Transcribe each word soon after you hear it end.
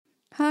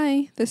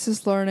Hi, this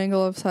is Lauren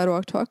Engel of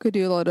Sidewalk Talk. I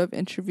do a lot of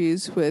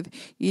interviews with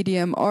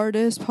EDM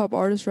artists, pop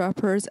artists,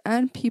 rappers,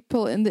 and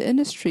people in the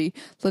industry,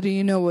 letting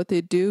you know what they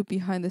do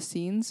behind the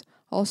scenes.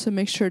 Also,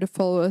 make sure to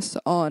follow us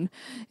on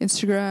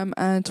Instagram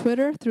and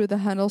Twitter through the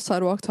handle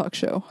Sidewalk Talk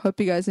Show. Hope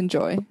you guys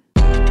enjoy.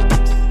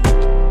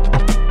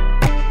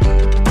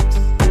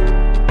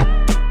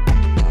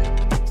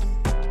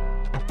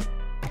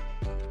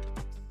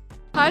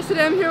 Hi,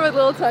 today I'm here with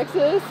Lil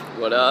Texas.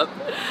 What up?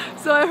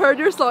 So I heard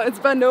your song, it's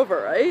Bend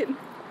Over, right?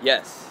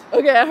 Yes.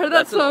 Okay, I heard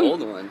that song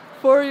That's an old one.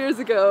 4 years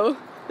ago.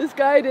 This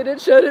guy did it,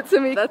 showed it to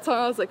me. That song,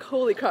 I was like,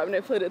 holy crap, and I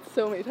played it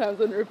so many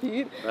times on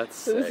repeat. That's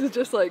so sick. This is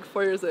just like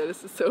 4 years later.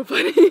 This is so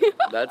funny.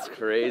 That's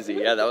crazy.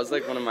 Yeah, that was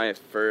like one of my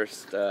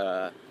first,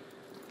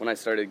 when I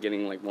started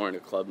getting like more into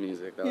club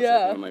music, that was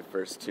like one of my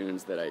first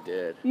tunes that I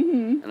did.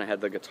 Mm-hmm. And I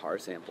had the guitar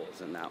samples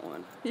in that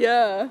one.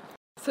 Yeah.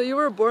 So you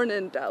were born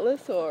in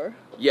Dallas, or?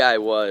 Yeah, I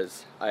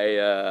was.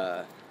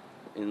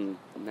 In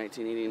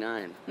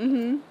 1989.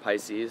 Mm-hmm.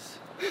 Pisces.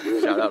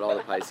 Shout out all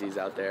the Pisces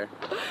out there.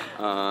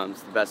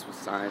 It's the best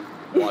sign,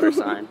 water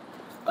sign.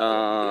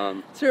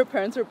 So your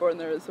parents were born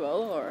there as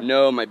well, or?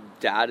 No, my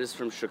dad is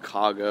from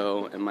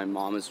Chicago and my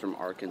mom is from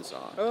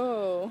Arkansas.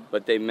 Oh.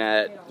 But they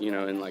met,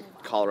 in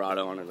like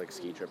Colorado on a like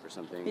ski trip or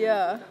something.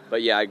 Yeah.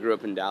 But yeah, I grew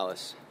up in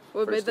Dallas.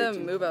 What made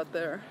them move out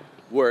there?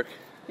 Work.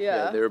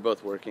 Yeah. They were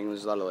both working.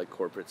 There's a lot of like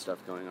corporate stuff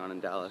going on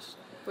in Dallas.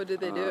 What did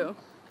they do?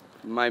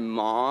 My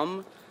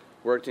mom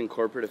worked in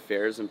corporate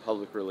affairs and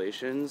public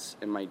relations,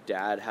 and my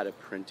dad had a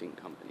printing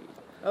company.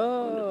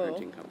 Oh. Owned a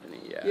printing company,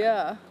 yeah.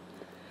 Yeah.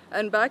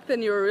 And back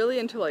then you were really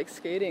into like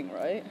skating,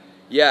 right?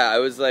 Yeah, I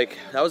was like,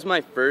 that was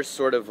my first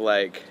sort of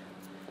like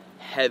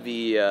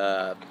heavy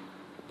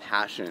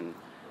passion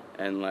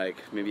and like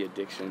maybe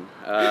addiction.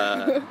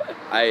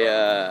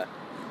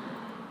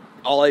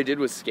 All I did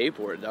was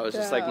skateboard. That was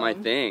just like my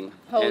thing.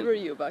 How old were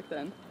you back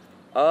then?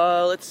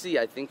 Let's see,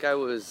 I think I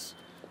was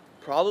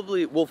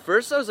probably,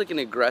 first I was like an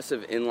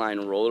aggressive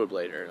inline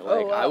rollerblader.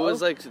 Like I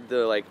was like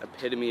the like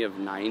epitome of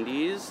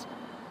 90s.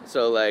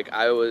 So like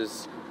I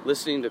was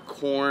listening to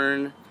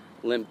Korn,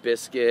 Limp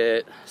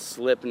Bizkit,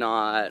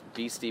 Slipknot,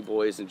 Beastie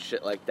Boys and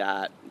shit like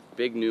that.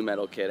 Big new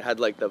metal kid. Had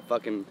like the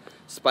fucking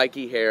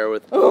spiky hair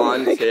with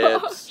blonde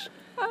tips.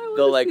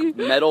 The like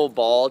metal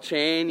ball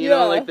chain, you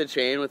know, like the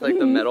chain with like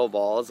the metal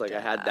balls. Like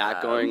I had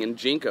that going, and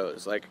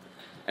Jinkos. Like,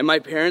 and my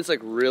parents like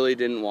really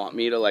didn't want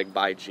me to like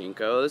buy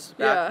Jinkos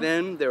back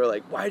then. They were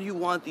like, "Why do you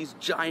want these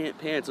giant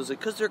pants?" I was like,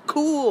 "'Cause they're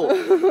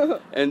cool."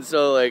 And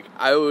so like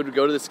I would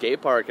go to the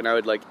skate park and I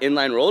would like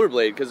inline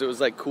rollerblade because it was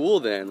like cool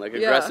then, like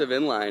aggressive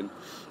inline.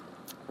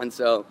 And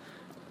so,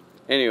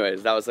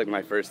 anyways, that was like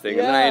my first thing.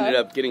 And then I ended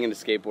up getting into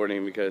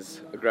skateboarding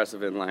because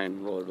aggressive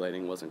inline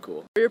rollerblading wasn't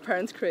cool. Were your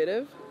parents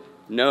creative?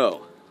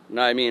 No,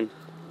 I mean,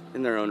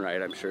 in their own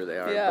right, I'm sure they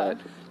are. Yeah. But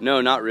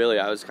no, not really.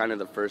 I was kind of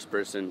the first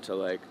person to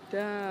like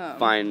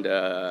find,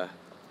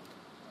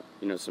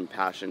 some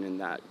passion in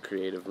that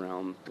creative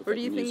realm. Where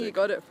do you think you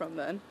got it from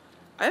then?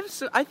 I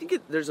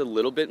think there's a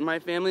little bit in my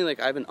family. Like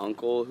I have an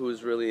uncle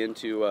who's really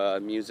into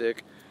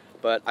music,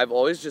 but I've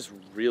always just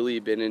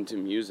really been into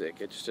music.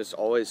 It's just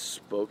always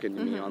spoken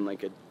to me on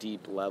like a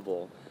deep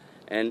level.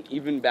 And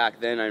even back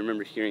then, I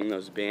remember hearing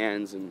those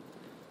bands and,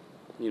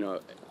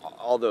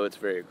 although it's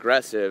very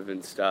aggressive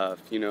and stuff,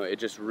 it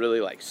just really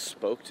like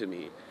spoke to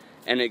me.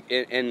 And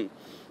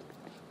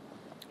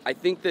I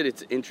think that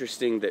it's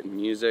interesting that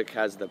music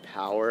has the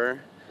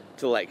power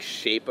to like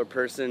shape a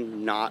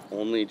person, not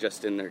only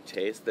just in their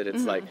taste, that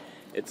it's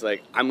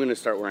like I'm going to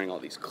start wearing all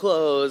these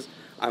clothes,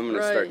 I'm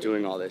going to start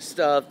doing all this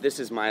stuff. This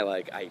is my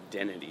like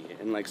identity.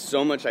 And like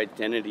so much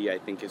identity I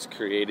think is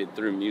created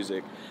through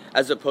music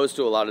as opposed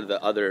to a lot of the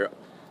other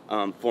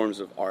forms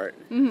of art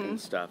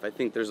and stuff. I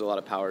think there's a lot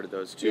of power to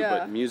those too,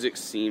 but music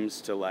seems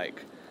to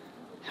like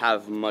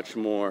have much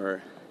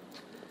more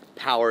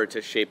power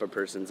to shape a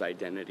person's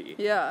identity.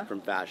 Yeah. From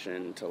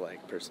fashion to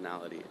like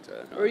personality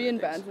to. Were you in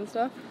bands and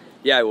stuff?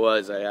 Yeah, I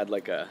was. I had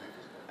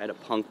a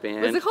punk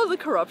band. Was it called The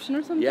Corruption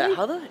or something? Yeah.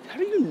 How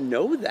do you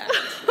know that?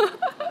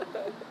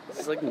 This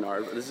is like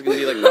This is gonna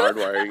be like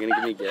Nardwuar. You're gonna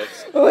give me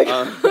gifts. Oh my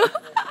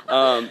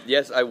God.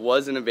 Yes, I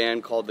was in a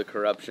band called The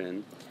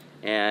Corruption,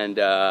 and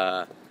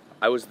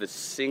I was the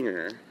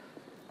singer,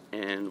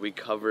 and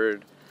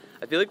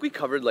I feel like we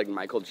covered like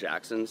Michael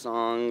Jackson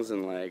songs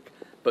and like,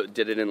 but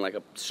did it in like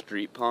a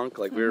street punk.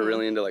 Like we were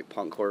really into like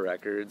punkcore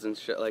records and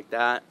shit like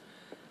that.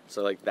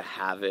 So like the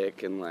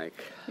Havoc and like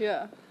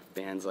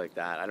bands like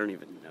that. I don't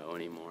even know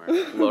anymore.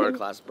 Lower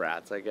Class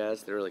Brats, I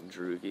guess. They were like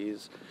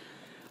droogies.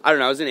 I don't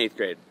know. I was in 8th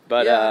grade,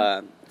 but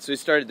so we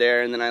started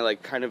there, and then I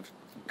like kind of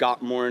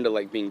got more into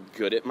like being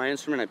good at my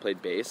instrument. I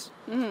played bass,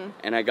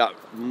 and I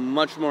got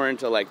much more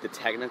into like the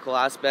technical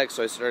aspects.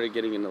 So I started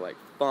getting into like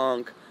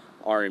funk,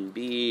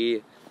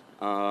 R&B.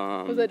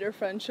 Was that your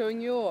friend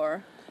showing you,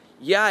 or?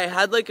 Yeah, I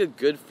had like a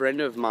good friend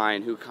of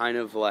mine who kind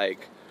of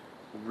like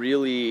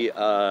really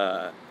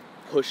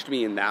pushed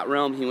me in that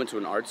realm. He went to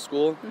an art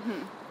school,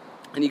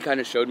 and he kind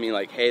of showed me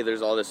like, hey,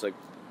 there's all this like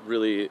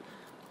really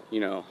you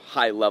know,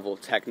 high level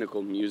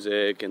technical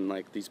music and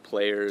like these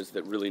players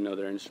that really know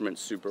their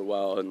instruments super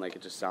well, and like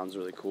it just sounds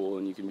really cool,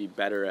 and you can be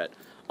better at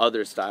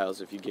other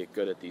styles if you get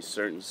good at these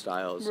certain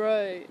styles.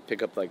 Right.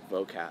 Pick up like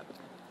vocab.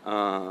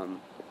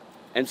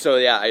 And so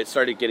yeah, I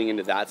started getting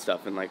into that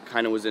stuff and like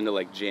kind of was into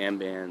like jam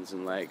bands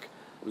and like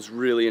was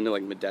really into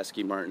like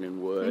Medeski, Martin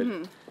and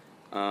Wood.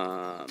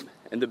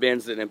 And the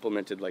bands that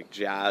implemented like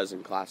jazz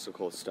and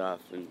classical stuff,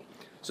 and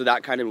so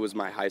that kind of was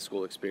my high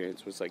school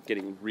experience, was like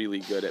getting really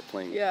good at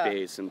playing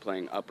bass and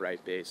playing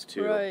upright bass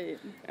too. Right.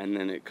 And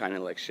then it kind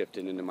of like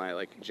shifted into my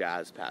like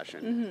jazz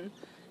passion.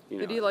 You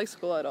know. Did you like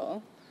school at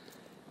all?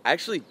 I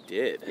actually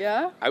did.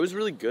 Yeah? I was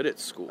really good at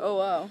school. Oh,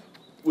 wow.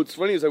 What's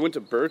funny is I went to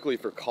Berkeley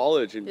for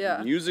college, and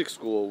Yeah. music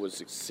school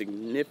was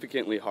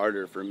significantly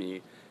harder for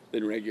me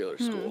than regular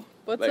school.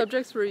 What Like,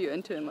 subjects were you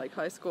into in like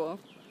high school?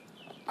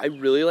 I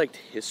really liked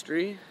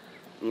history.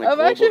 And, like, I've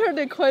actually heard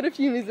that quite a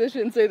few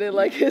musicians say they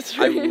like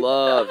history. I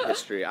love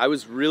history. I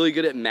was really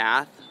good at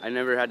math. I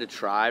never had to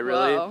try,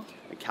 really. Wow.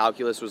 Like,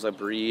 calculus was a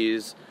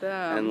breeze.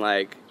 Damn. And,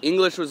 like,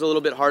 English was a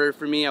little bit harder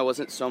for me. I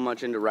wasn't so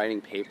much into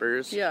writing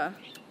papers. Yeah.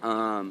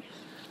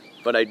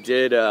 But I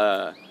did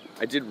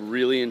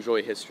really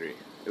enjoy history.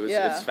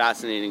 It's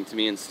fascinating to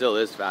me, and still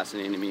is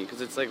fascinating to me,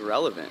 because it's, like,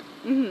 relevant.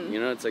 You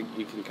know, it's like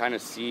you can kind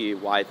of see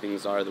why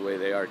things are the way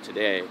they are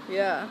today.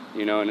 Yeah.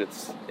 You know, and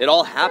it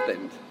all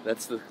happened.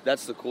 That's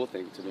the cool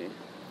thing to me.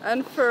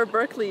 And for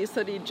Berkeley, you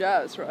studied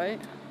jazz, right?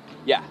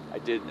 Yeah, I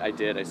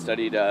did. I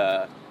studied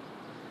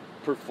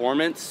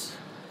performance,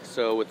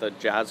 so with a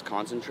jazz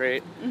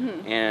concentrate,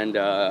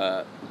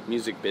 and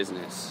music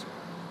business.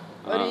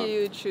 Why do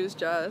you choose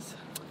jazz?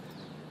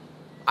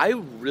 I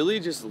really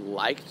just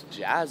liked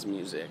jazz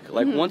music.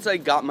 Like, once I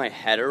got my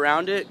head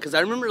around it, because I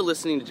remember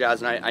listening to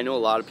jazz, and I know a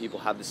lot of people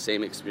have the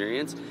same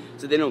experience,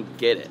 so they don't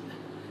get it.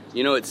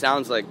 You know, it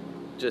sounds like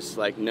just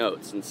like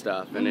notes and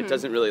stuff, and it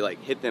doesn't really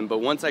like hit them. But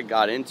once I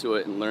got into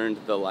it and learned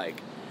the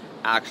like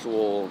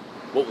actual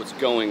what was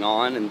going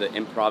on and the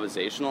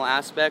improvisational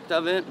aspect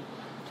of it,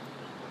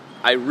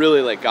 I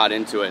really like got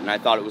into it, and I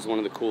thought it was one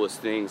of the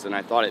coolest things, and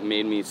I thought it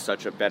made me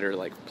such a better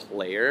like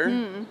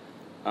player.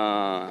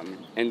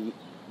 And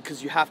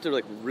because you have to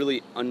like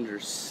really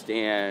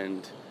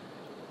understand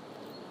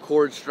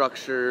chord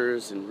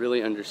structures and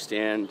really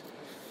understand,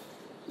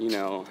 you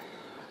know,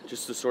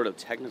 just the sort of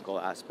technical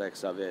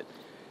aspects of it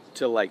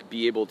to like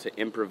be able to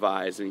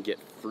improvise and get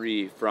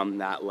free from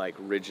that like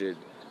rigid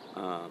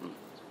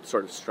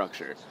sort of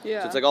structure.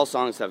 Yeah. So it's like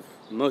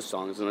most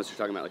songs, unless you're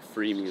talking about like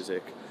free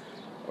music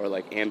or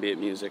like ambient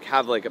music,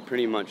 have like a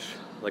pretty much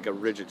like a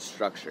rigid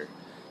structure.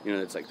 You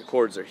know, it's like the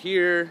chords are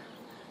here,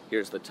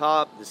 here's the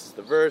top, this is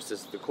the verse,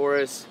 this is the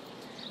chorus.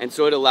 And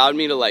so it allowed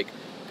me to like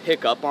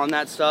pick up on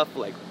that stuff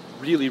like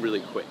really,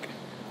 really quick.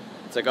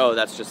 It's like, oh,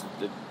 that's just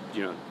the,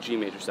 you know, G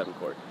major 7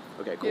 chord.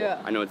 Okay, cool.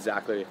 Yeah. I know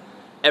exactly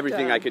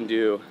everything I can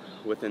do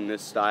within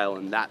this style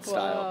and that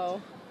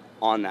style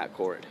on that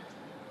chord.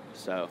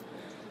 So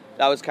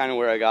that was kind of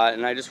where I got,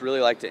 and I just really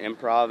like to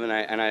improv,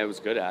 and I was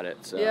good at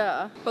it. So.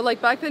 Yeah, but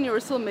like back then you were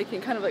still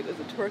making kind of like, was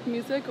it twerk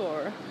music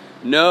or?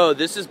 No,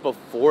 this is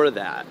before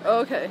that. Oh,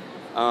 okay.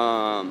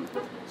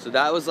 So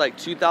that was like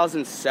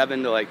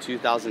 2007 to like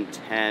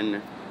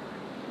 2010,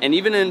 and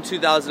even in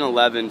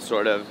 2011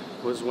 sort of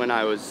was when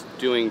I was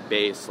doing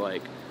bass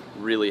like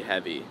really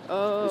heavy.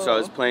 Oh. And so I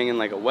was playing in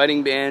like a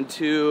wedding band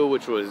too,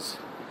 which was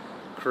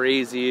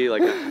crazy,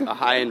 like a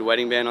high-end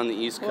wedding band on the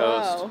East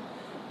Coast. Wow.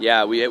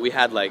 Yeah, we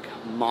had like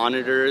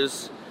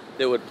monitors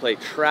that would play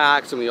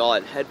tracks, and we all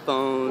had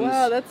headphones.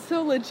 Wow, that's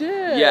so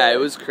legit. Yeah, it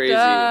was crazy.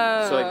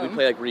 Damn. So like we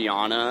play like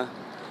Rihanna,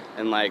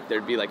 and like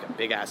there'd be like a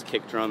big ass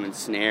kick drum and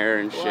snare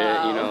and shit,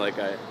 you know, like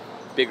a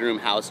big room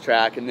house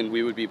track, and then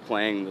we would be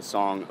playing the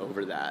song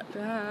over that.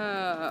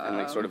 Damn. And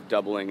like sort of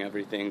doubling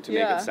everything to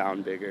make it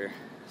sound bigger.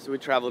 So we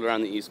traveled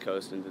around the East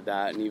Coast and did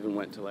that, and even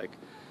went to like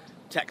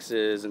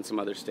Texas and some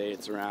other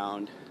states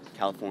around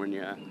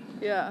California.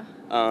 Yeah.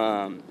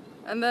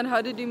 And then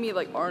how did you meet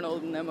like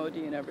Arnold and MOD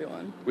and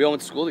everyone? We all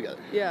went to school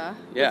together. Yeah.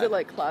 Yeah. Was it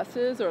like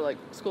classes or like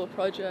school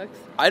projects?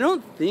 I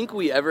don't think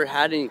we ever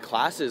had any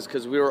classes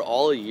because we were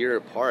all a year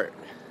apart.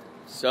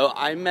 So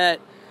I met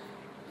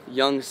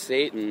young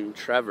Satan,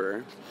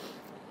 Trevor,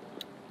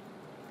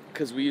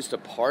 because we used to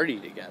party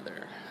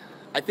together.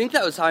 I think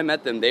that was how I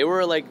met them. They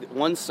were like,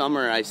 one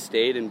summer I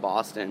stayed in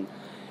Boston,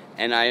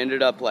 and I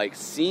ended up like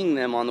seeing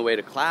them on the way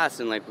to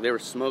class, and like they were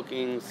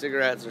smoking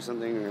cigarettes or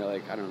something, or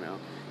like, I don't know.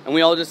 And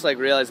we all just like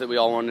realized that we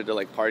all wanted to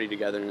like party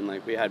together, and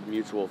like we had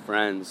mutual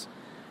friends.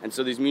 And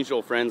so these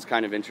mutual friends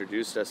kind of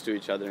introduced us to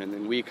each other, and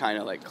then we kind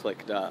of like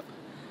clicked up.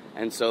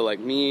 And so like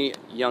me,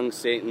 young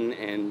Satan,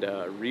 and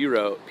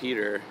Rewrote,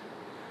 Peter,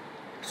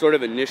 sort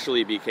of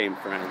initially became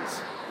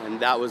friends. And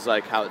that was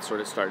like how it sort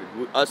of started.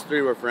 Us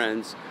three were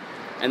friends.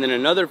 And then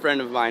another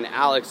friend of mine,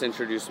 Alex,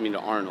 introduced me to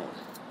Arnold.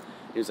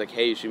 He was like,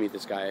 hey, you should meet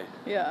this guy,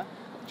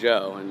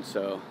 Joe. And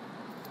so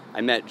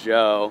I met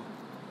Joe.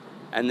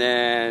 And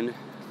then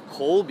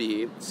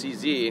Colby,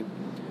 CZ,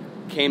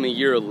 came a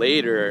year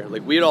later.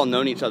 Like, we had all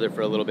known each other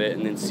for a little bit.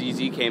 And then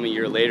CZ came a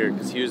year later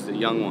because he was the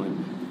young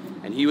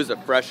one. And he was a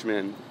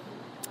freshman.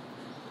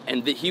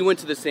 and he went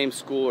to the same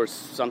school or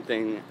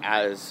something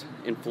as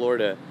in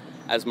Florida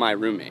as my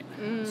roommate.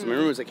 So my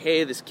roommate was like,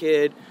 hey, this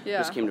kid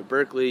just came to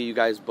Berkeley. You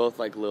guys both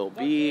like Lil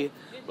B.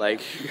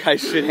 Like, you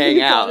guys should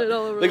hang out.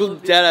 Like,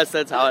 deadass,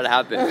 that's how it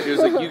happened. She was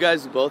like, you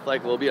guys both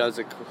like Lil B. I was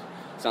like,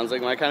 sounds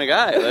like my kind of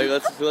guy.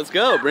 Like, let's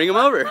go. Bring him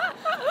over.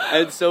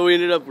 And so we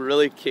ended up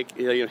really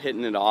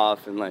hitting it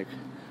off, and like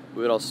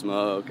we would all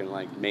smoke and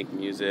like make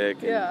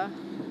music. And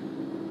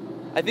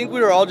I think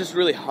we were all just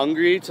really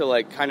hungry to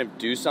like kind of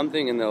do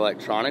something in the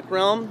electronic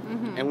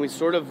realm, and we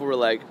sort of were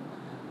like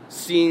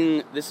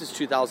seeing, this is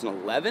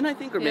 2011 I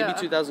think, or maybe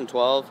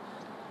 2012,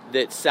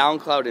 that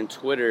SoundCloud and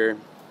Twitter,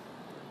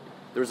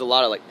 there was a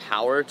lot of like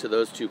power to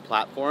those two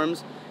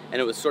platforms,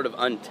 and it was sort of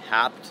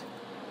untapped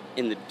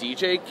in the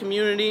DJ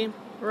community.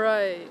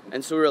 Right.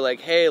 And so we were like,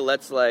 hey,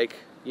 let's like,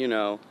 you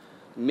know,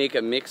 make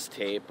a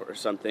mixtape or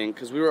something,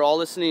 because we were all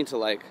listening to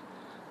like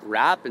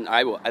rap, and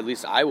at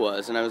least I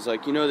was, and I was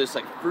like, you know, this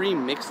like free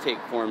mixtape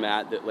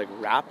format that like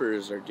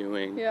rappers are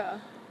doing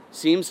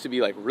seems to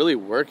be like really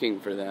working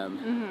for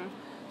them.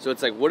 So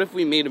it's like, what if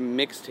we made a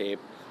mixtape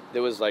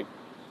that was like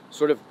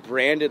sort of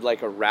branded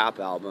like a rap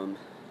album,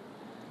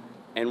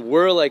 and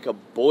we're like a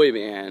boy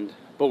band,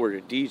 but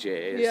we're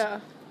DJs,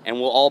 and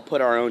we'll all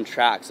put our own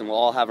tracks, and we'll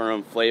all have our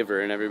own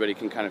flavor, and everybody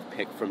can kind of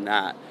pick from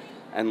that,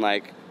 and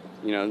like,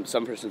 you know,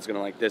 some person's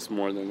gonna like this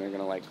more than they're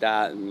gonna like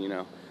that, and you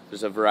know,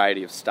 there's a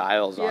variety of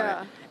styles on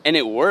it, and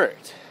it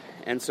worked,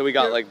 and so we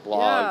got like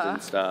blogs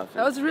and stuff.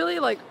 That was really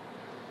like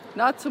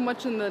not so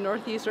much in the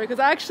Northeastern, because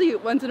I actually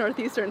went to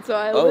Northeastern, so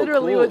I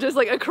literally was just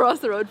like across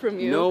the road from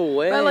you. No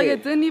way. But like I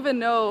didn't even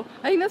know.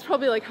 I think that's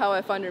probably like how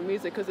I found your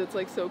music, because it's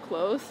like so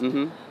close.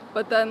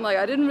 But then like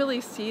I didn't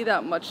really see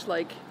that much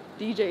like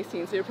DJ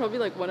scene, so you're probably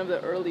like one of the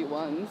early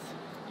ones.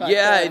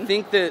 Yeah, then.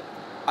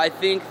 I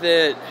think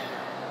that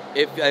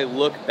if I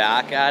look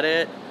back at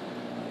it,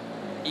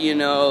 you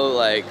know,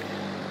 like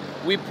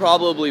we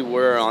probably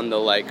were on the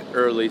like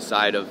early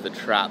side of the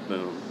trap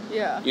boom.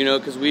 Yeah. You know,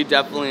 because we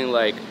definitely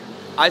like,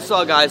 I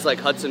saw guys like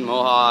Hudson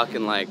Mohawk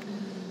and like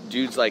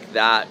dudes like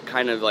that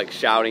kind of like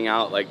shouting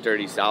out like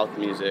Dirty South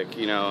music,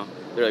 you know.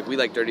 They're like, we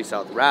like Dirty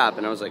South rap,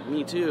 and I was like,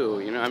 me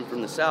too, you know, I'm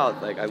from the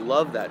South, like I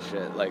love that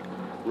shit, like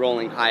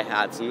rolling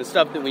hi-hats and the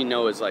stuff that we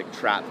know is like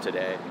trap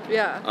today.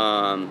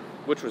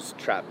 Which was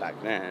trap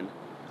back then.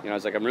 You know, I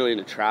was like, I'm really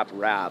into trap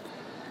rap,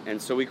 and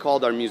so we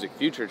called our music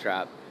Future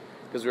Trap,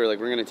 because we were like,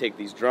 we're gonna take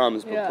these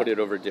drums but put it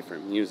over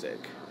different music,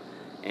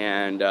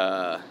 and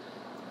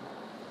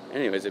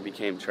anyways, it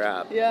became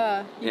trap.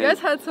 Yeah. You guys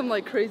had some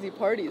like crazy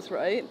parties,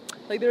 right?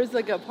 Like there was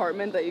like an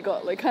apartment that you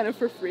got like kind of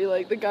for free.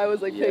 Like the guy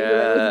was like paying you,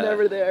 and was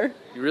never there.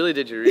 You really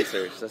did your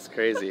research. That's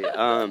crazy.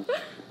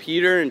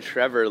 Peter and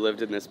Trevor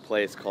lived in this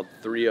place called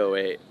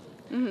 308.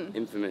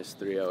 Infamous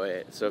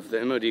 308. So if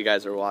the MOD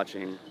guys are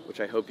watching, which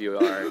I hope you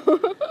are,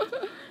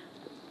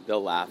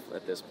 they'll laugh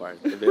at this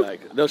part. They'll be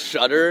like, they'll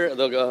shudder,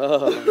 they'll go,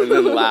 oh, and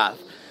then laugh.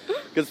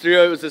 Because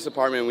 308 was this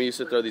apartment, and we used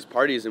to throw these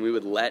parties, and we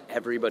would let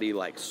everybody,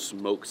 like,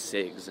 smoke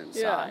cigs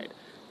inside.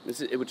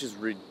 Which is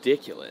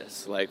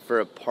ridiculous, like, for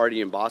a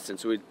party in Boston.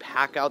 So we'd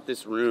pack out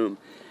this room,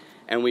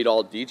 and we'd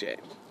all DJ.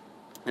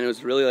 And it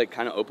was really, like,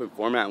 kind of open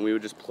format, and we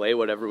would just play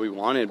whatever we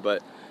wanted,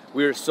 but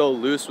we were so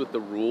loose with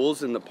the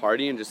rules in the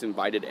party and just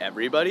invited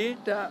everybody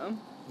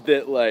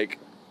that, like,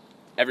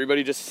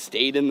 everybody just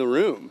stayed in the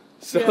room.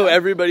 So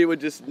everybody would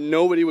just,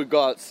 nobody would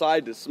go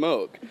outside to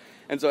smoke.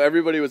 And so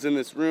everybody was in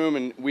this room,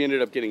 and we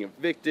ended up getting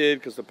evicted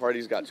because the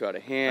parties got too out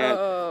of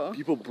hand.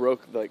 People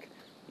broke, like,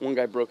 one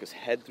guy broke his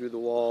head through the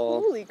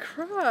wall. Holy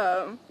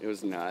crap. It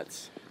was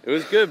nuts. It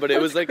was good, but it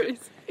was like, crazy.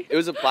 It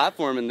was a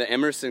platform, and the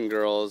Emerson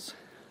girls,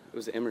 it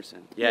was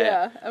Emerson.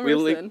 Yeah,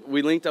 Emerson.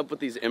 We linked up with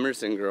these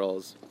Emerson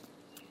girls,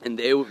 and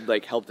they,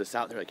 like, helped us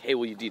out. They're like, hey,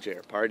 will you DJ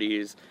our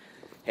parties?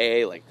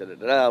 Hey, like,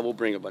 da-da-da-da, we'll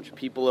bring a bunch of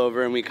people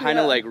over. And we kind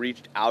of, like,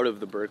 reached out of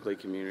the Berkeley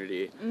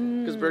community.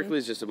 Because Berkeley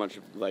is just a bunch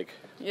of, like,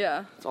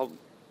 it's all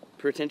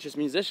pretentious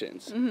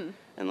musicians.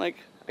 And, like,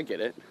 I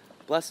get it.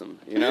 Bless them,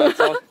 you know?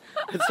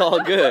 It's all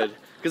good.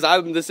 Because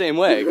I'm the same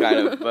way,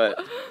 kind of.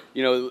 But,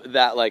 you know,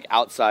 that, like,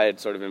 outside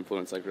sort of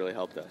influence, like, really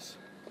helped us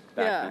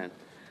back then.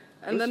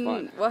 And then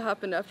fun. What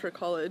happened after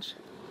college?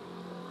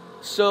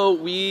 So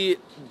we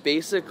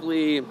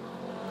basically,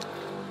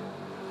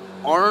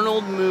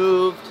 Arnold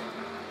moved,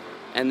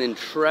 and then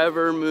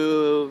Trevor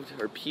moved,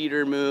 or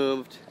Peter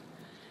moved,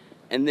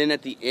 and then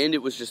at the end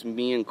it was just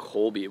me and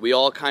Colby. We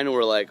all kind of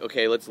were like,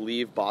 okay, let's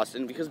leave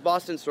Boston, because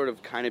Boston sort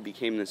of kind of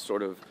became this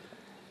sort of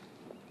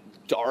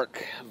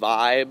dark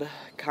vibe,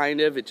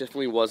 kind of. It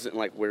definitely wasn't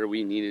like where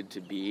we needed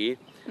to be,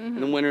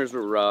 and the winters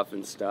were rough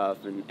and stuff,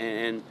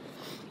 and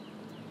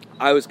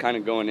I was kind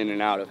of going in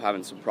and out of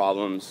having some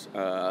problems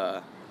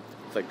with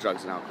like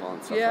drugs and alcohol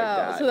and stuff like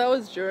that. Yeah, so that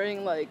was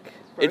during like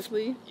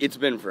Berkeley? It's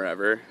been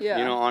forever, you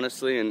know,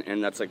 honestly,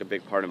 and that's like a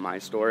big part of my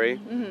story.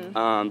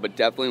 But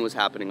definitely was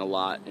happening a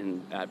lot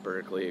at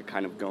Berkeley,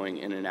 kind of going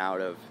in and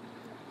out of,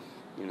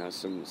 you know,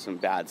 some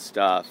bad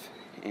stuff.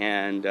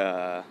 And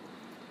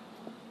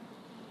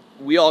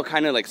we all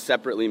kind of like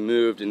separately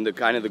moved, and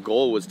the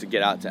goal was to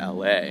get out to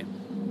LA.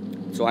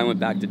 So I went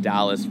back to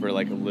Dallas for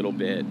like a little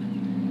bit,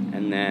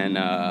 And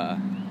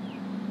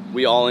then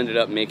we all ended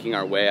up making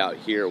our way out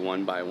here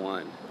one by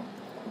one,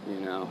 you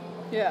know?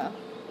 Yeah.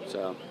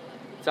 So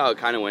that's how it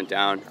kind of went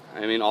down.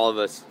 I mean, all of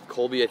us,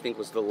 Colby, I think,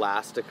 was the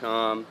last to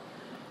come.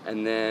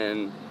 And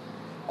then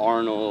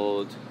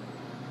Arnold.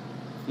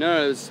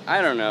 No, it was,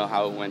 I don't know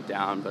how it went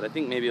down, but I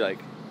think maybe like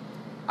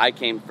I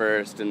came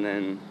first, and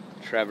then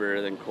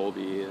Trevor, then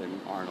Colby,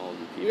 then Arnold,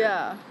 and Peter.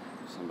 Yeah.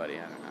 Somebody,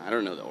 I don't know. I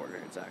don't know the order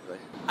exactly.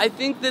 I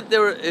think that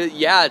there were,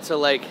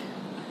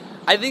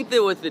 I think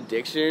that with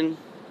addiction,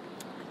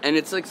 and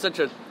it's like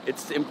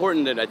it's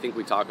important that I think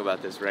we talk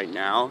about this right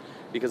now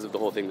because of the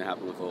whole thing that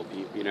happened with Lil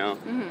Peep, you know?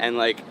 Mm-hmm. And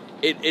like,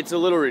 it's a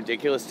little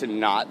ridiculous to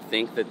not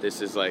think that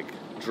this is like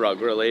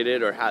drug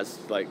related or has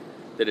like,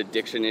 that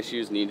addiction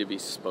issues need to be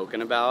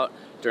spoken about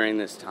during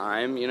this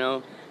time, you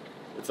know?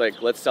 It's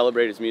like, let's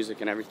celebrate his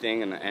music and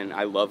everything, and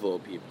I love Lil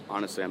Peep.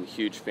 Honestly, I'm a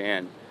huge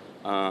fan.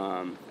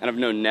 And I've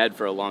known Ned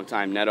for a long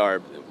time. Ned are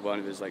one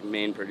of his like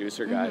main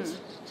producer guys.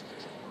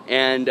 Mm-hmm.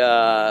 And,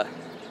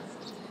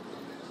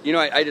 you know,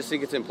 I just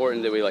think it's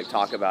important that we like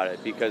talk about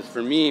it, because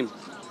for me,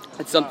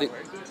 it's something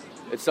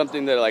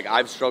that like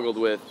I've struggled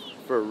with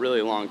for a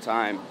really long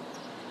time.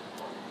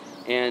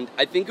 And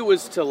I think it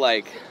was to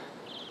like,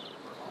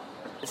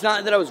 it's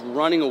not that I was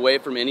running away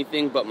from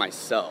anything but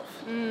myself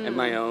and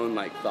my own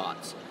like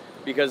thoughts,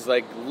 because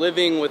like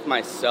living with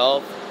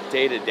myself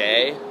day to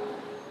day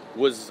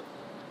was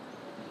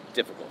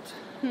difficult,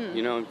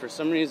 you know, and for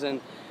some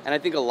reason, and I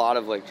think a lot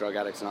of like drug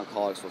addicts and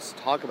alcoholics will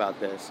talk about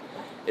this,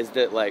 is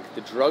that like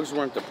the drugs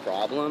weren't the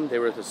problem, they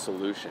were the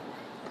solution.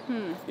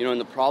 You know,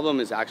 and the problem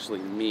is actually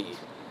me.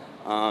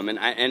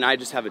 And I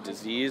just have a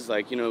disease.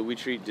 Like, you know, we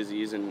treat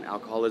disease and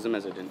alcoholism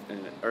as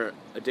or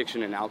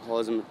addiction and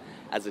alcoholism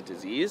as a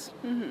disease,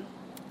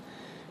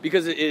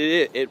 because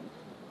it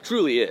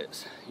truly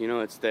is. You know,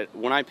 it's that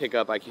when I pick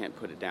up, I can't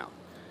put it down,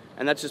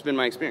 and that's just been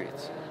my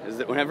experience. Is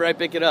that whenever I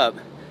pick it up,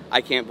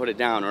 I can't put it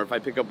down, or if I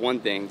pick up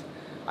one thing,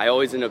 I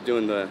always end up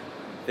doing the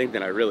thing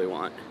that I really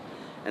want,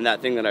 and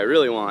that thing that I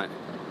really want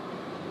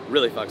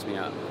really fucks me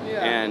up,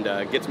 and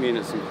gets me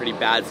into some pretty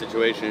bad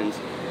situations.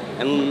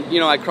 And, you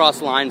know, I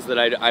cross lines that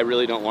I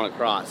really don't want to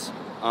cross.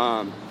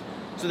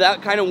 So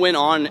that kind of went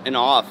on and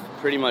off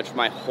pretty much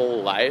my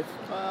whole life.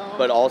 Wow.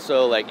 But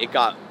also, like, it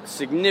got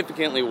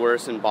significantly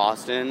worse in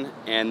Boston,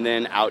 and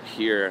then out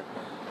here,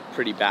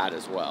 pretty bad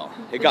as well.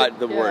 It got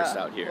the worst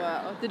out here.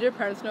 Wow. Did your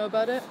parents know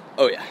about it?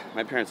 Oh, yeah.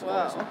 My parents have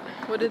always known.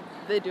 What, did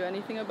they do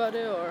anything about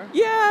it, or?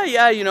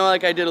 Yeah, you know,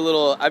 like,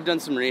 I've done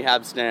some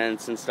rehab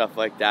stints and stuff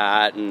like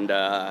that, and,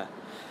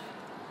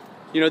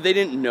 you know, they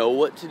didn't know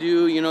what to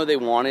do. You know, they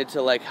wanted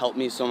to, like, help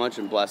me so much,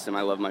 and bless them.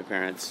 I love my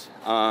parents.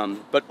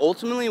 But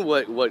ultimately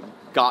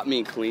what got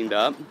me cleaned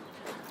up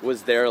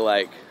was they're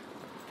like,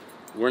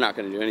 we're not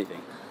going to do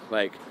anything.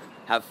 Like,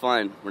 have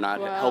fun. We're not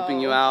helping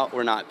you out.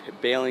 We're not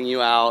bailing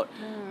you out.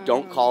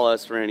 Don't call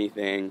us for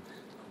anything.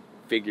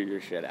 Figure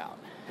your shit out.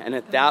 And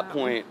at that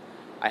point,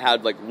 I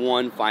had, like,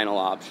 one final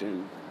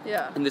option.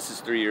 Yeah. And this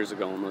is 3 years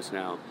ago almost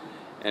now.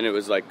 And it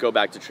was, like, go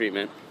back to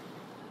treatment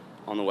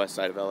on the west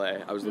side of LA.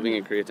 I was living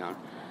in Koreatown,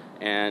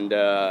 and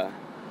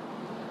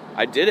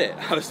I did it.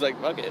 I was like,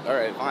 fuck it, all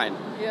right, fine.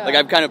 Yeah. Like,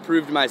 I've kind of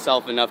proved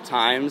myself enough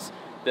times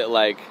that,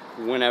 like,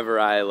 whenever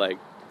I, like,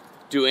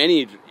 do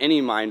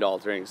any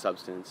mind-altering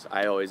substance,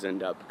 I always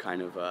end up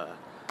kind of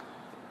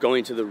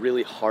going to the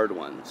really hard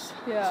ones.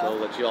 Yeah. So I'll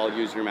let you all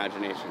use your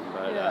imagination,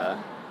 but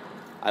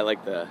I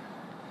like the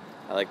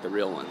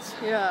real ones.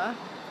 Yeah.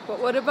 But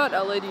what about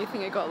LA? Do you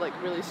think it got, like,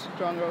 really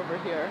stronger over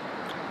here?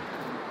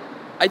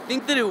 I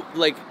think that it,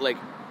 like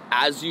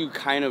as you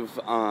kind of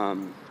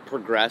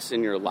progress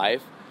in your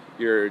life,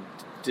 your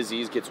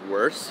disease gets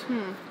worse,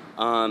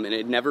 and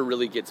it never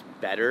really gets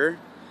better.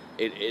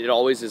 It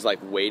always is like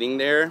waiting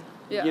there,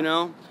 you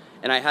know.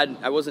 And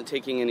I wasn't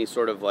taking any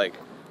sort of like,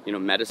 you know,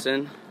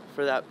 medicine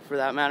for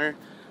that matter.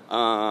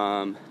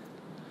 And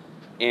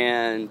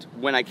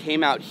when I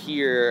came out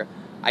here,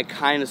 I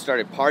kind of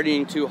started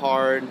partying too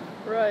hard.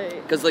 Right.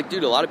 Because, like,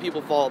 dude, a lot of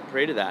people fall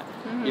prey to that.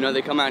 You know,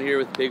 they come out here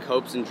with big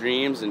hopes and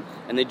dreams, and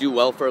they do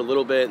well for a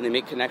little bit, and they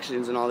make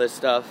connections and all this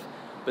stuff,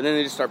 but then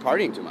they just start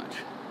partying too much.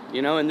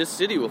 You know, and this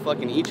city will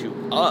fucking eat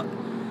you up.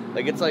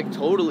 Like, it's, like,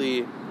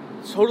 totally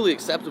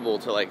acceptable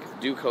to,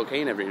 like, do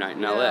cocaine every night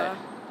in LA.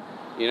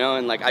 You know,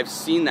 and, like, I've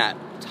seen that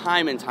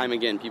time and time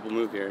again. People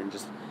move here and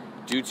just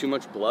do too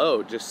much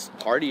blow, just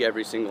party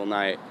every single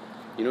night,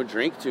 you know,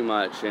 drink too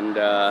much. And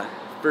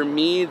for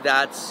me,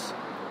 that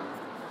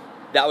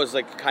was,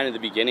 like, kind of the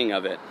beginning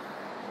of it.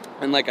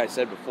 And like I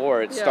said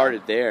before, it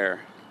started there.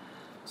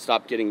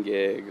 Stopped getting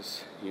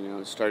gigs, you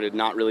know, started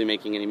not really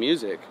making any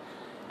music,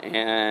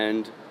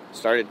 and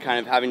started kind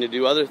of having to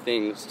do other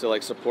things to,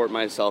 like, support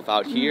myself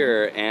out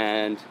here.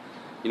 And,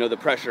 you know, the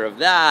pressure of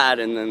that,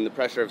 and then the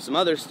pressure of some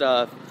other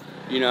stuff,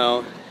 you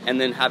know, and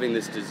then having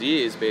this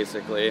disease,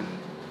 basically.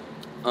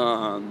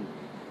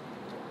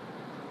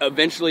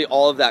 Eventually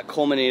all of that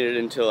culminated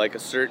into, like, a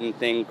certain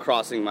thing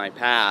crossing my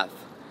path,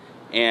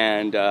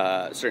 and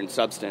a certain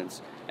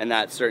substance, and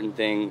that certain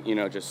thing, you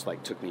know, just,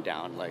 like, took me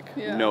down like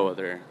no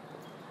other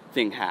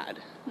thing had.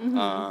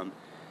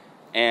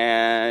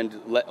 and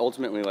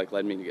ultimately like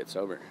led me to get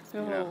sober.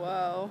 Oh, you know?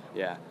 wow.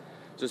 Yeah.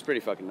 So it's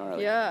pretty fucking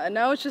gnarly. Yeah, and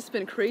now it's just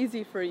been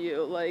crazy for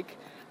you. Like,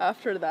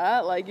 after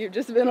that, like, you've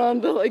just been on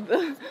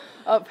the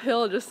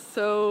uphill just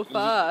so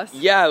fast.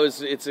 Yeah,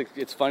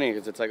 it's funny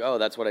because it's like, oh,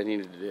 that's what I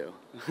needed to do.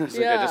 It's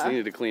like I just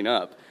needed to clean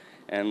up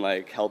and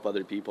like help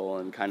other people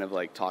and kind of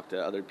like talk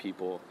to other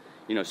people,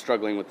 you know,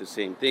 struggling with the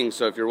same thing.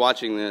 So if you're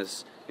watching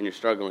this and you're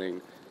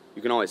struggling,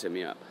 you can always hit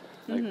me up.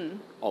 Like,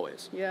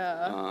 always.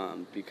 Yeah.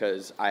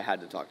 Because I had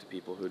to talk to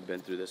people who had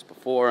been through this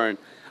before, and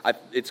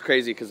it's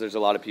crazy because there's a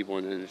lot of people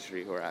in the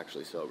industry who are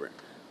actually sober,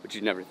 which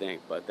you'd never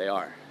think, but they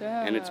are.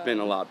 Yeah. And it's been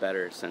a lot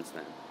better since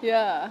then.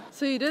 Yeah.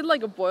 So you did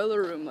like a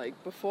boiler room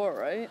like before,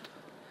 right?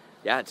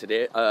 Yeah,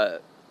 today,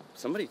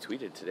 somebody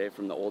tweeted today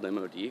from the old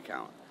MOD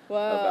account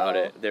Wow. about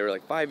it. They were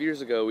like, 5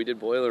 years ago we did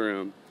boiler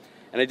room.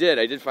 And I did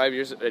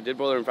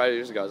boiler room 5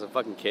 years ago. I was a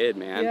fucking kid,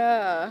 man.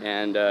 Yeah.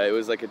 And it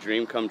was like a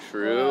dream come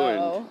true.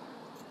 Wow. And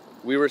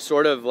we were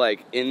sort of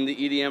like in the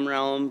EDM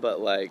realm, but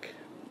like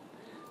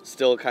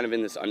still kind of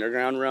in this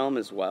underground realm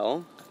as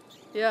well.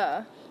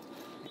 Yeah.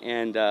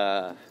 And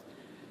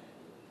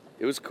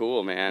it was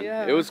cool, man.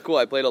 Yeah. It was cool.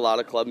 I played a lot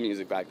of club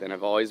music back then.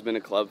 I've always been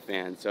a club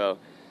fan. So,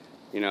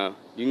 you know,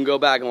 you can go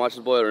back and watch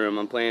the boiler room.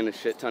 I'm playing a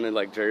shit ton of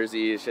like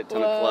Jersey, a shit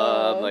ton of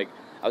club. Like,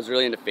 I was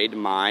really into Fade to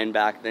Mine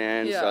back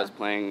then. Yeah. So I was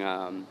playing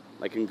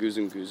like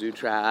Nguzu Nguzu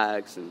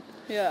tracks, and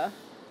Yeah.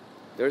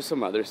 there was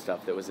some other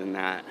stuff that was in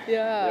that.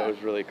 Yeah. That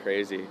was really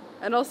crazy.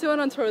 And also went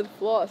on tour with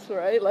Floss,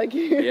 right? Like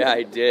you. Yeah,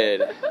 I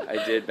did.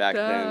 I did back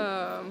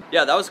then.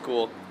 Yeah, that was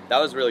cool. That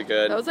was really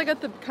good. That was like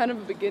at the kind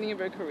of beginning of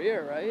your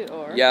career, right?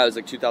 Or Yeah, it was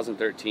like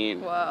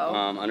 2013.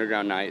 Wow.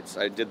 Underground Nights.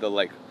 I did the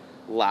like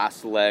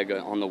last leg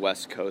on the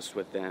West Coast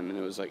with them, and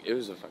it was a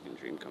fucking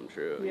dream come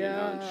true. Yeah. You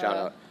know?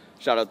 And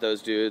shout out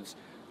those dudes.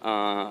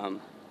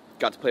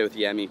 Got to play with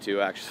Yemi too,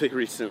 actually,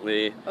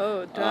 recently.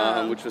 Oh,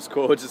 damn. Which was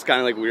cool. Just kind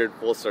of like weird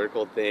full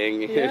circle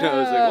thing. You know, it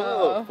was like,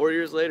 whoa, 4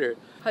 years later.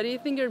 How do you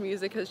think your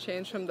music has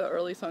changed from the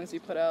early songs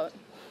you put out?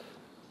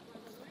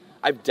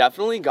 I've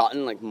definitely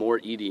gotten like more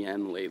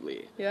EDM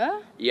lately.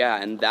 Yeah? Yeah,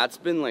 and that's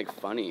been like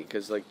funny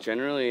because like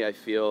generally I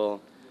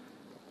feel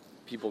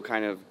people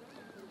kind of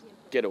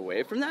get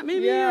away from that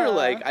maybe, Yeah. or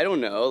like I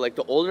don't know. Like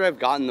the older I've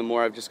gotten, the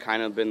more I've just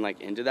kind of been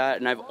like into that,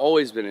 and I've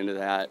always been into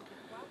that.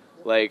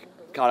 Like,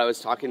 God, I was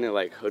talking to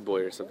like Hood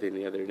Boy or something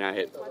the other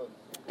night,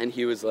 and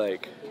he was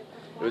like,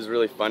 it was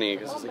really funny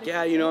because he's like,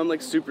 yeah, you know, I'm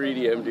like super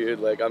EDM dude.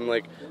 Like I'm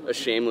like a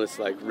shameless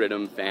like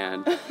rhythm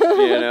fan,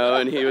 you know.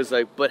 And he was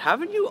like, but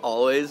haven't you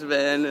always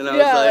been? And I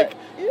was like,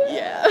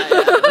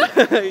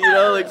 yeah. You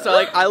know, like so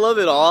like I love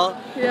it all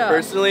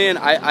personally, and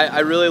I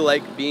really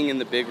like being in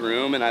the big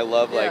room, and I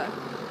love like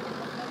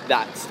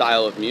that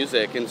style of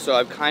music, and so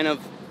I've kind of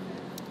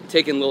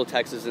taken Little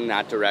Texas in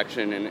that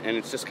direction, and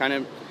it's just kind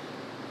of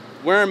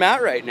where I'm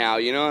at right now.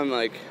 You know, I'm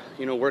like,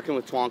 you know, working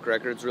with Twonk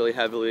Records really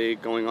heavily,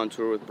 going on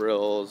tour with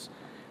Brills,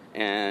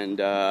 and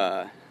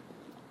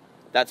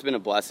that's been a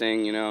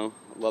blessing, you know.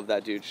 Love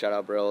that dude, shout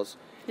out Brills.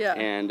 Yeah.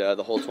 And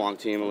the whole Twonk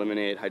team,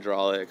 Eliminate,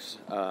 Hydraulics,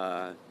 you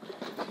know,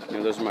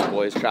 those are my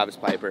boys, Travis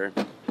Piper.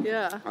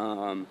 Yeah.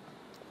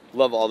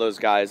 Love all those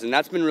guys, and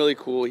that's been really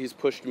cool. He's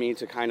pushed me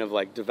to kind of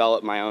like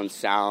develop my own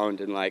sound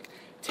and like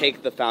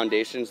take the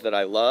foundations that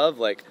I love.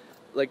 Like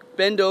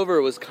Bend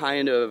Over was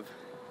kind of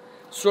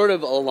sort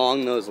of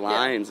along those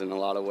lines in a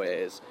lot of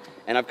ways,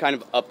 and I've kind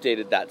of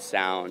updated that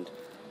sound,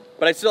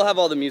 but I still have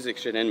all the music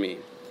shit in me.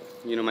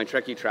 You know, my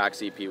Trekkie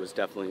Tracks EP was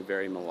definitely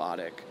very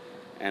melodic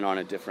and on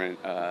a different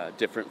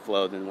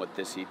flow than what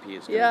this EP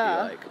is going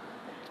to be like.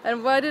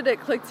 And why did it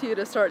click to you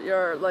to start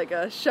your like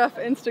a chef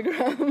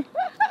Instagram?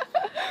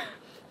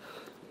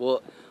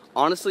 Well,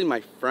 honestly,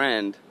 my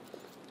friend,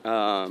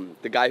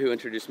 the guy who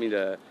introduced me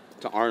to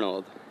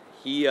Arnold,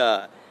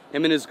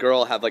 him and his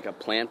girl have like a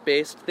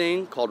plant-based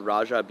thing called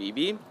Raja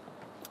Bibi.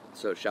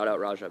 So shout out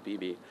Raja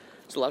Bibi.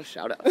 There's a lot of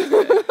shout outs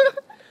today.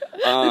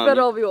 They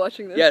better all be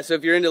watching this. Yeah, so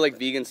if you're into like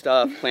vegan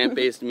stuff,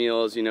 plant-based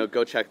meals, you know,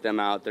 go check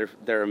them out.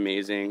 They're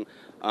amazing.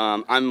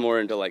 I'm more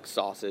into like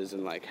sauces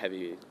and like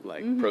heavy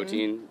like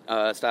protein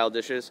style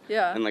dishes.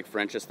 Yeah. And like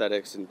French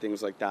aesthetics and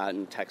things like that,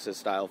 and Texas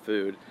style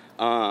food.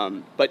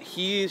 But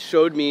he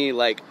showed me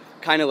like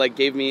kind of like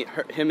gave me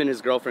him and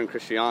his girlfriend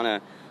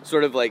Christiana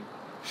sort of like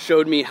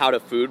showed me how to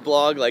food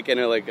blog, like in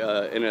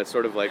a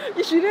sort of like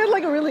She did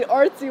like a really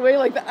artsy way,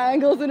 like the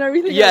angles and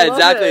everything. Yeah, I love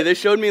exactly. it. They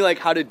showed me like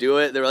how to do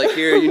it. They were like,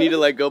 here, you need to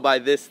like go buy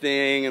this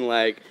thing and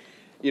like,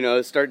 you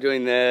know, start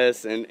doing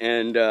this,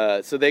 and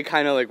so they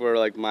kind of like were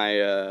like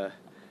my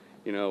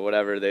you know,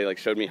 whatever, they like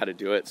showed me how to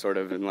do it sort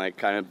of, and like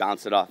kind of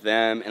bounced it off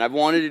them, and I've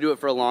wanted to do it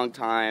for a long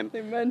time.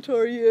 They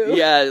mentor you.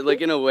 Yeah,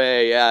 like in a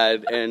way, yeah.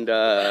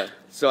 And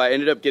so I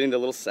ended up getting the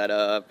little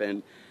setup,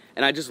 and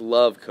I just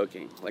love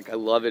cooking. Like I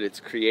love it.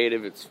 It's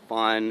creative, it's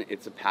fun,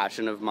 it's a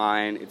passion of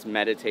mine, it's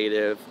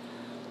meditative,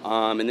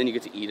 and then you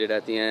get to eat it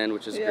at the end,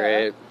 which is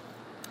great.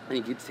 And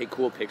you get to take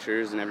cool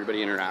pictures, and everybody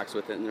interacts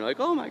with it, and they're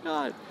like, oh my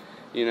god,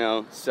 you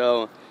know.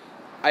 So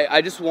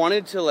I just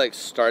wanted to like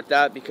start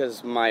that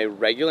because my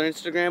regular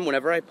Instagram,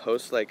 whenever I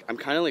post, like I'm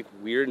kind of like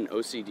weird and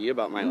OCD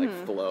about my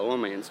like flow on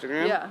my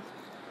Instagram. Yeah.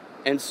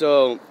 And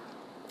so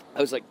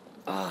I was like,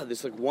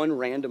 this like one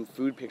random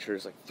food picture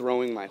is like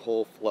throwing my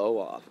whole flow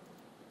off.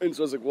 And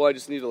so I was like, well, I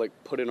just need to like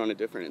put it on a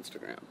different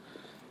Instagram.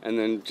 And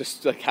then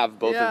just like have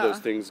both of those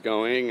things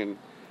going, and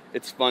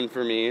it's fun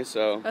for me,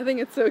 so. I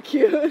think it's so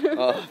cute.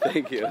 Oh,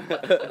 thank you.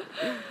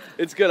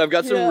 It's good. I've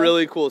got some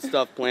really cool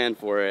stuff planned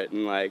for it,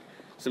 and like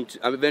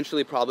I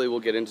eventually probably will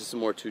get into some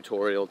more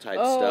tutorial type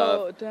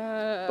stuff.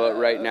 Damn. But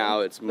right now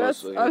it's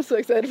mostly. I'm so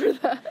excited for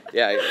that.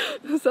 Yeah.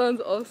 That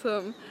sounds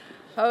awesome.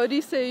 How would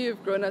you say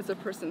you've grown as a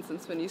person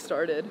since when you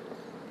started?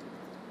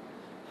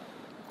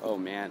 Oh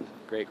man,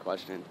 great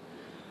question.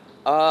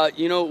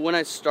 When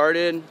I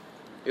started,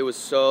 it was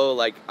so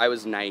like I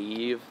was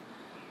naive,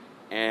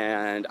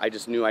 and I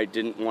just knew I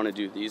didn't want to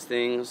do these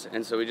things,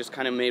 and so we just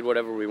kind of made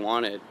whatever we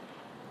wanted.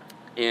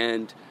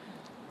 And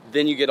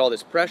then you get all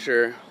this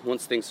pressure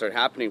once things start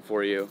happening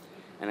for you,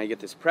 and I get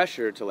this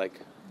pressure to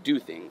like do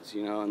things,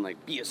 and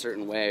like be a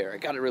certain way, or I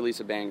gotta release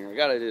a banger, I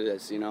gotta do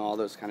this, all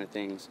those kind of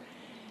things.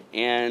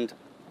 And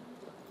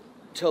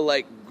to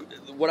like,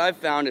 what I've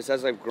found is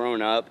as I've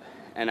grown up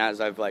and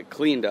as I've like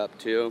cleaned up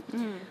too,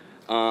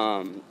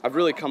 I've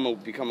really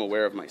become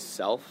aware of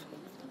myself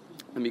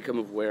and become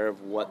aware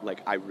of what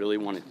like I really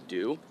want to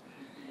do,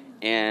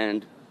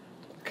 and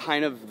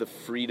kind of the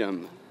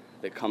freedom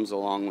that comes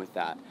along with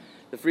that.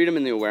 The freedom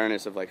and the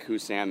awareness of like who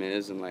Sam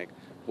is, and like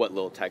what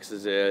Little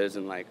Texas is,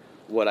 and like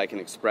what I can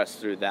express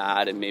through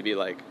that, and maybe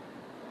like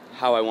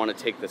how I want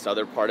to take this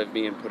other part of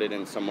me and put it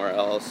in somewhere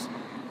else.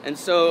 And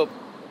so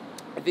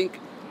I think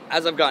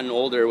as I've gotten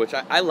older, which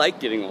I like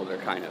getting older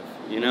kind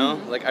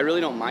of, like I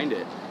really don't mind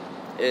it,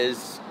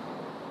 is,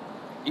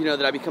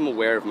 that I become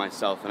aware of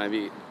myself, and I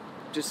be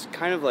just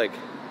kind of like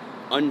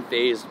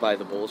unfazed by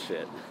the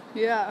bullshit.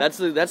 Yeah. That's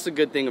the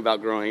good thing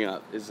about growing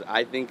up, is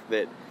I think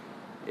that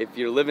if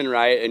you're living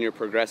right and you're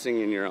progressing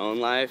in your own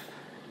life,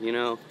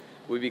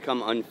 we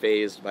become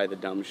unfazed by the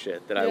dumb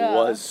shit that I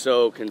was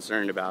so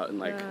concerned about in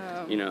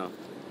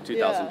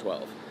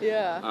 2012.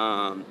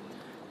 Yeah.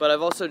 But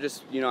I've also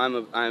just,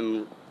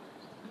 I'm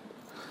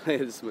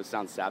this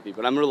sounds sappy,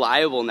 but I'm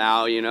reliable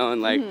now,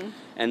 and like,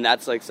 and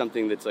that's like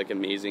something that's like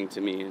amazing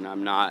to me, and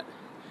I'm not,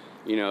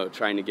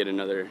 trying to get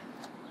another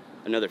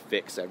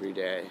fix every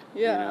day.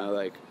 Yeah.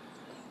 Like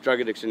drug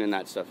addiction and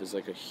that stuff is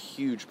like a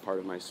huge part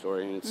of my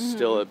story, and it's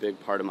still a big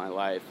part of my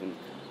life,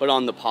 but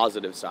on the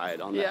positive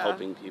side, on the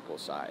helping people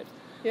side.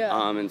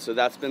 Yeah. And so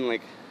that's been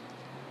like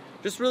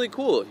just really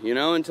cool,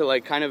 and to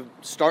like kind of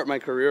start my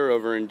career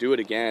over and do it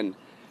again,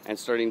 and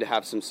starting to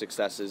have some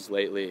successes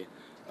lately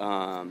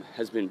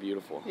has been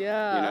beautiful.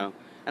 Yeah.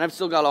 And I've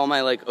still got all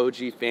my like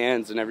OG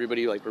fans, and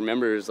everybody like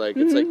remembers, like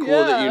it's like cool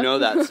that you know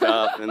that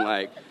stuff, and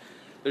like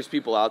there's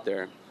people out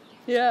there.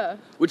 Yeah.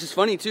 Which is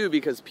funny too,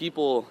 because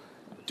people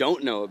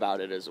don't know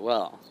about it as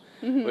well.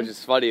 Which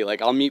is funny.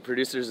 Like I'll meet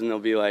producers and they'll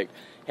be like,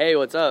 "Hey,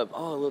 what's up?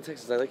 Oh, Little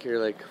Texas, I like your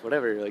like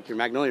whatever, like your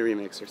Magnolia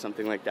remix or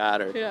something like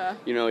that, or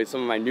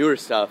some of my newer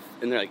stuff."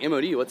 And they're like,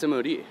 "MOD, what's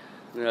MOD?" And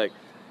they're like,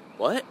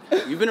 "What?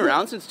 You've been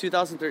around since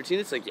 2013?"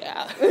 It's like,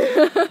 "Yeah."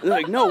 And they're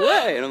like, "No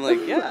way." And I'm like,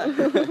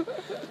 "Yeah."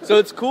 So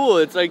it's cool.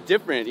 It's like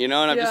different, and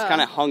I've just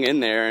kind of hung in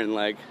there, and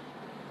like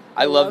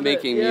I love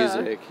making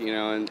music,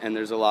 and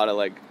there's a lot of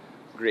like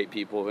great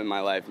people in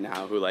my life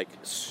now who like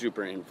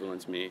super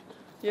influence me.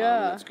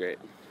 Yeah. That's great.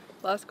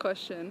 Last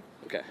question.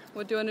 Okay.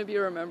 What do you want to be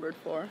remembered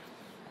for?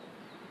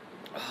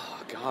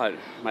 Oh God,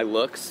 my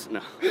looks?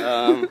 No.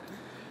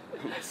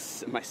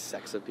 My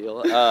sex appeal.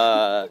 What do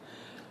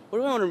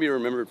I want to be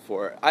remembered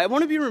for? I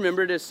want to be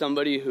remembered as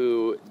somebody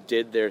who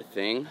did their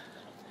thing,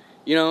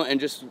 and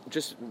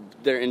just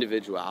their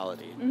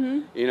individuality.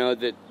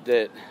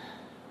 That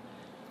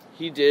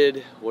he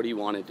did what he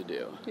wanted to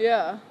do.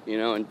 Yeah.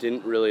 And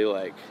didn't really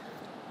like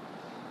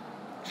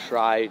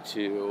try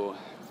to,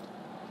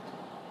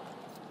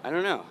 I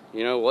don't know,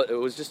 it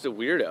was just a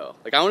weirdo.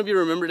 Like, I want to be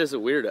remembered as a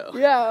weirdo.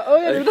 Yeah, oh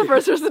yeah, you're the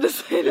first person to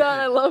say that,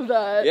 I love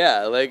that.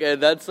 Yeah, like,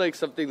 and that's like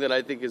something that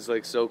I think is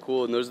like so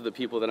cool, and those are the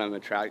people that I'm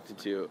attracted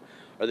to,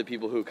 are the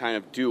people who kind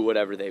of do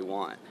whatever they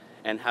want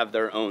and have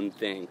their own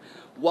thing,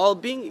 while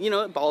being,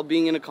 while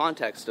being in a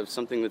context of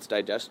something that's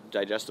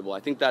digestible.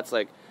 I think that's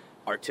like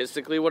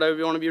artistically what I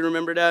want to be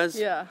remembered as.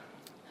 Yeah.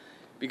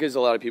 Because a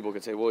lot of people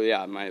could say, well,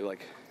 yeah, my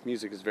like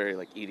music is very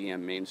like EDM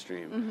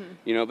mainstream,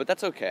 but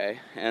that's okay.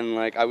 And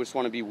like I just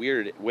want to be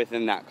weird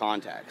within that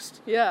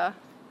context. Yeah.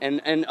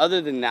 And other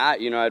than that,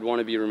 I'd want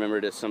to be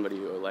remembered as somebody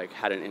who like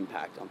had an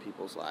impact on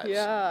people's lives.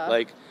 Yeah.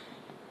 Like,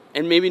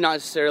 and maybe not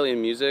necessarily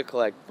in music,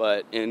 like,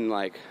 but in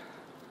like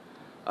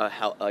that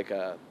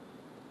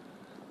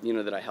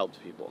I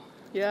helped people.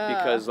 Yeah.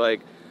 Because like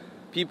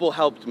people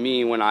helped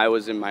me when I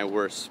was in my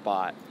worst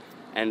spot,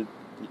 and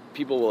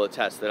people will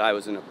attest that I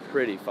was in a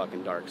pretty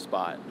fucking dark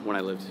spot when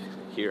I lived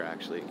here,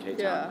 actually, in K-Town.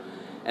 Yeah.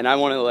 And I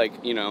want to, like,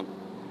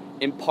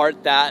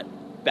 impart that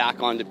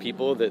back onto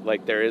people, that,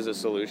 like, there is a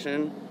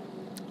solution,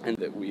 and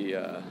that we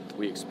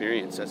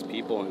experience as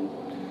people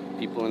and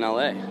people in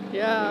LA.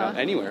 Yeah.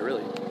 Anywhere,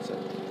 really. So,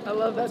 I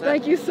love that.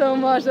 Thank you so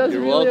much. That was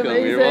really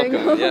amazing. You're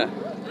welcome. Yeah.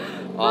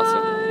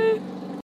 Awesome. Bye.